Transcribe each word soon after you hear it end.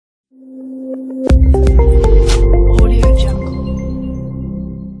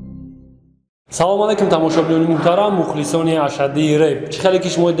Салом алейкум тамошобиёни муҳтарам, мухлисони ашаддии реп. Чӣ хеле ки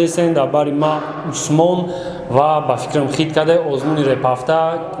шумо дидесен дар бари ма Усмон ва ба фикрам хит карда озмуни реп ҳафта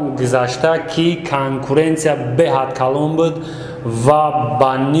гузашта ки конкуренсия беҳад калон буд ва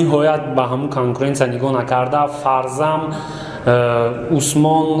ба ниҳоят ба ҳамун конкуренсия нигоҳ накарда фарзам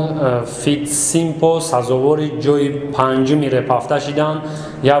Усмон фит симпо сазовори ҷои панҷуми реп ҳафта шидан.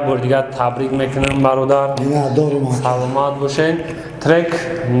 Як бор дигар табрик мекунам бародар. Саломат бошен. Трек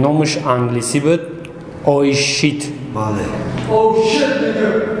номаш англисӣ буд Oh shit. Бале. Oh shit nigga.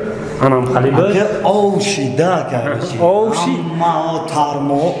 Анам хали буд. Oh shit да короче. Oh shit. Ама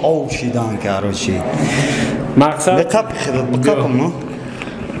тармо oh shit дан короче. Мақсад бекапмо.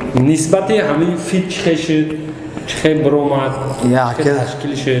 нисбати ҳамин фит чихе бромад. Яке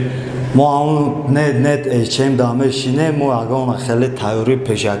ташкил шуд. мо нет чем дамешине мо агон хеле тайёри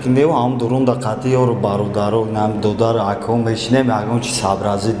пешакине ва ҳам дурунда қати ёру бародаро нам додар акон мешинем агон чи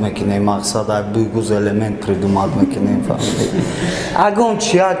сабразид мекунем мақсад ак буйгуз элемент придумад мекунем фаҳмидӣ агон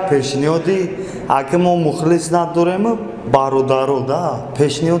чи як пешниҳоди ака мо мухлис надорем бародаро да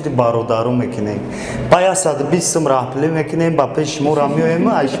пешниҳоди бародаро мекунем ба 120 сум раҳпилӣ мекунем ба пеши шуморо меоем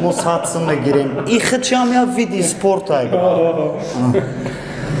ай шумо 100 сум мегирем ихчам як види спорта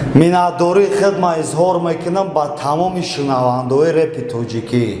миннатдории хидма изҳор мекунам ба тамоми шунавандаҳои репи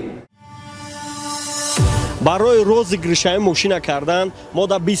тоҷикӣ. барои розыгришаи мошина кардан мо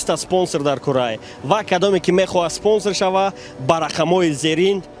да 20 спонсор дар кораи ва кадоме ки мехоҳад спонсор шава ба рақамҳои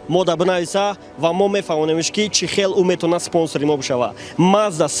зерин мо да бинависа ва мо мефаҳмонемш ки чӣ хел ӯ метавона спонсори мо бишава.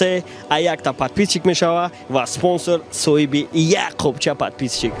 Mazda 3 а якта подписчик мешава ва спонсор соҳиби як қопча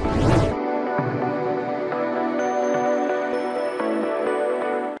подписчик.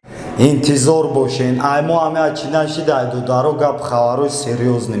 интизор бошен ай мо ҳаме ачинашида ай дударо гап хабарои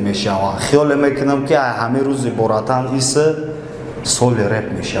серьёзӣ мешава хиёле мекунам ки ай ҳаме рӯз иборатан иса соли реп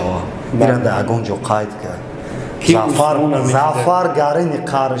мешава ира да ягон ҷо қайд кард зафар гарини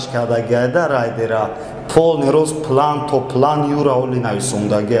қарш кадагиайда Ryder-a полни роз план то план юра оли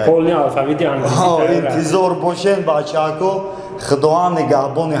нависондаги полни алфавити англисӣ интизор бошен бачаҳако худоам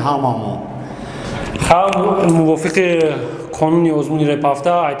нигаҳбони ҳамамо хам мувофиқи қонуни озмуни реп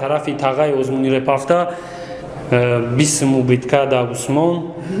ҳафта ай тарафи тағаи озмуни реп ҳафта 20 сум убитка да Усмон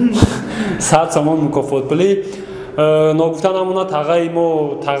 100 сомон мукофот пулӣ ногуфта намона тағаи мо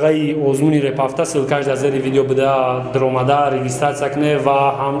тағаи озмуни реп ҳафта силкаш дар зери видео буда дар регистратсия куне ва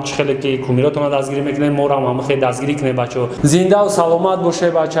ҳам чӣ хеле ки кумиротона дастгирӣ мекунем моро ҳам ҳамахе дастгирӣ куне бачаҳо зиндаву саломат боше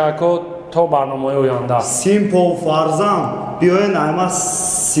бачаҳако то барномаҳои оянда симпл фарзанд биёен айма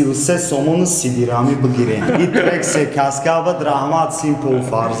 33 сомону 30 дирҳамӣ бигирем и трек се каскабад раҳмат симпл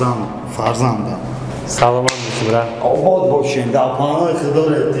фарзанда саломат бошед обод бошен дар паноҳи худо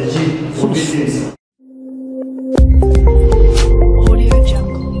реп.tj